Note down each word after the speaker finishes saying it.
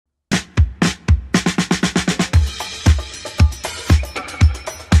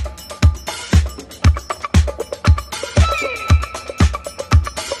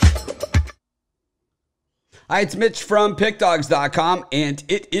Hi, it's Mitch from PickDawgz.com, and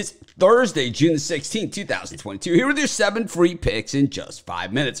it is Thursday, June the 16th, 2022. Here with your 7 free picks in just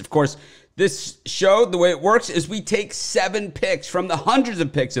 5 minutes. Of course, this show, the way it works is we take 7 picks from the hundreds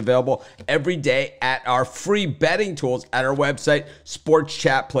of picks available every day at our free betting tools at our website,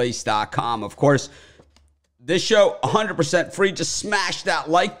 sportschatplace.com. Of course, this show, 100% free. Just smash that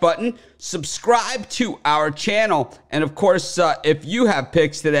like button, subscribe to our channel, and of course, if you have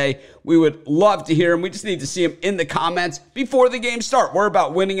picks today, we would love to hear them. We just need to see them in the comments before the games start. We're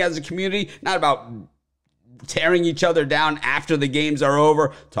about winning as a community, not about tearing each other down after the games are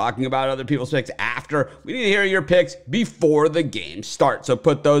over, talking about other people's picks after. We need to hear your picks before the games start, so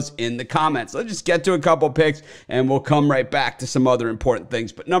put those in the comments. Let's just get to a couple picks, and we'll come right back to some other important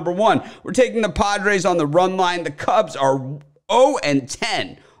things. But number one, we're taking the Padres on the run line. The Cubs are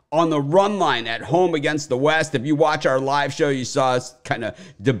 0-10 on the run line at home against the West. If you watch our live show, you saw us kind of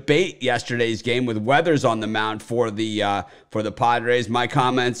debate yesterday's game with Weathers on the mound for the Padres. My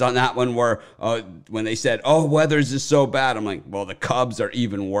comments on that one were when they said, "Oh, Weathers is so bad." I'm like, well, the Cubs are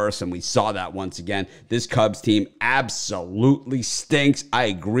even worse, and we saw that once again. This Cubs team absolutely stinks. I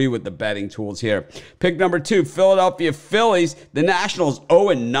agree with the betting tools here. Pick number 2, Philadelphia Phillies. The Nationals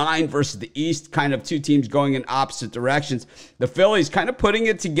 0-9 versus the East, kind of two teams going in opposite directions. The Phillies kind of putting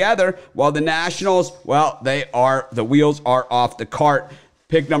it together, while the Nationals, well, the wheels are off the cart.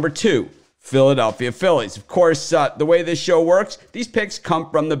 Pick number 2, Philadelphia Phillies. Of course, the way this show works, these picks come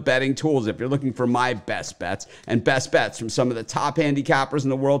from the betting tools. If you're looking for my best bets and best bets from some of the top handicappers in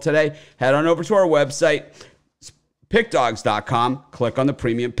the world today, head on over to our website, PickDawgz.com. Click on the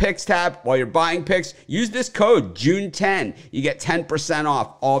Premium Picks tab. While you're buying picks, use this code June10. You get 10%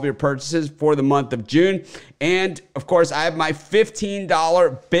 off all of your purchases for the month of June. And, of course, I have my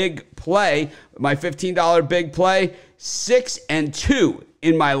 $15 big play. My $15 big play, 6-2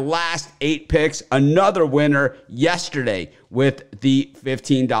 in my last 8 picks. Another winner yesterday with the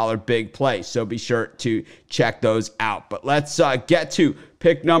 $15 big play. So be sure to check those out. But let's get to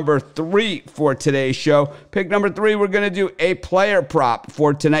pick number 3 for today's show. Pick number 3, we're going to do a player prop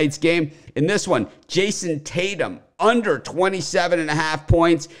for tonight's game. In this one, Jason Tatum, under 27.5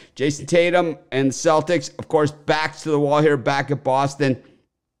 points. Jason Tatum and the Celtics, of course, backs to the wall here, back at Boston.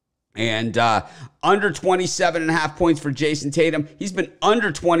 And under 27.5 points for Jason Tatum. He's been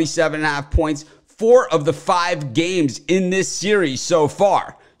under 27.5 points 4 of the 5 games in this series so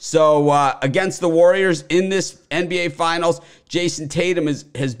far. So against the Warriors in this NBA Finals, Jason Tatum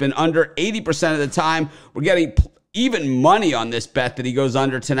has been under 80% of the time. We're getting even money on this bet that he goes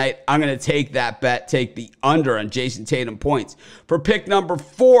under tonight. I'm going to take that bet, take the under on Jason Tatum points. For pick number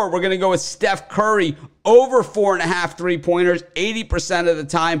 4, we're going to go with Steph Curry, over 4.5 3-pointers, 80% of the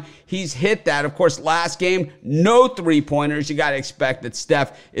time. He's hit that. Of course, last game, no 3-pointers. You got to expect that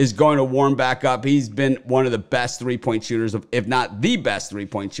Steph is going to warm back up. He's been one of the best 3-point shooters, if not the best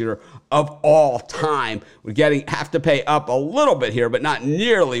 3-point shooter of all time. We're have to pay up a little bit here, but not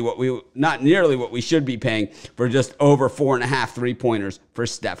nearly what we should be paying for just over 4.5 3-pointers for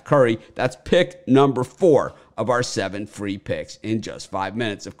Steph Curry. That's pick number 4 of our 7 free picks in just 5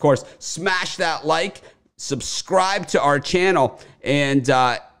 minutes. Of course, smash that like, subscribe to our channel, and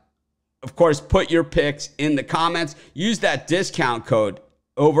of course, put your picks in the comments. Use that discount code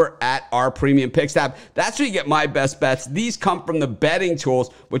over at our Premium Picks tab. That's where you get my best bets. These come from the betting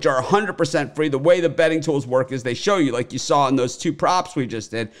tools, which are 100% free. The way the betting tools work is they show you, like you saw in those 2 props we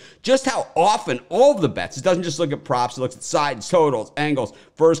just did, just how often all of the bets, it doesn't just look at props, it looks at sides, totals, angles,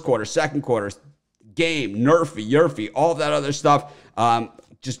 first quarter, second quarter, game, nerfy, yerfy, all of that other stuff.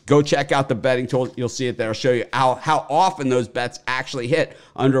 Just go check out the betting tools. You'll see it there. I'll show you how often those bets actually hit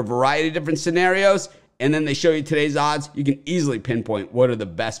under a variety of different scenarios. And then they show you today's odds. You can easily pinpoint what are the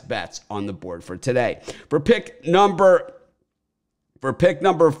best bets on the board for today. For pick number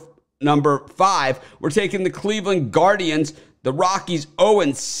 5, we're taking the Cleveland Guardians. The Rockies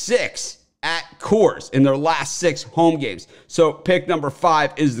 0-6 at Coors in their last 6 home games. So pick number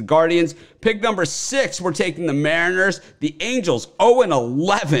 5 is the Guardians. Pick number 6, we're taking the Mariners. The Angels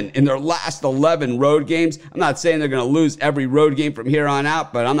 0-11 in their last 11 road games. I'm not saying they're going to lose every road game from here on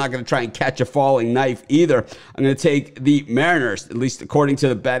out, but I'm not going to try and catch a falling knife either. I'm going to take the Mariners, at least according to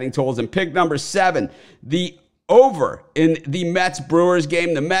the betting tools. And pick number 7, the over in the Mets-Brewers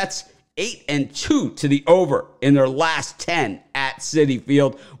game. The Mets 8-2 to the over in their last 10 at Citi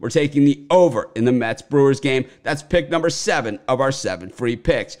Field. We're taking the over in the Mets-Brewers game. That's pick number 7 of our 7 free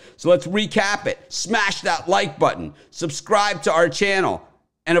picks. So let's recap it. Smash that like button. Subscribe to our channel.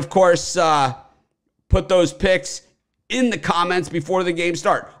 And, of course, put those picks in the comments before the game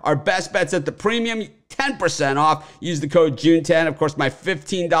start. Our best bets at the premium, 10% off. Use the code June10. Of course, my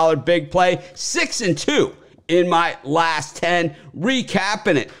 $15 big play, 6-2 in my last 10.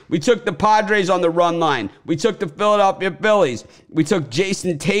 Recapping it, we took the Padres on the run line. We took the Philadelphia Phillies. We took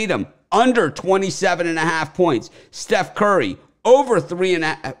Jason Tatum under 27.5 points. Steph Curry over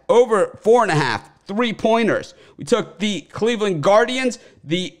 4.5 3-pointers. We took the Cleveland Guardians,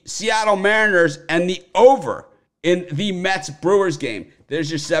 the Seattle Mariners, and the over in the Mets-Brewers game.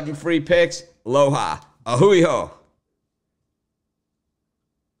 There's your 7 free picks. Aloha. Ahui ho.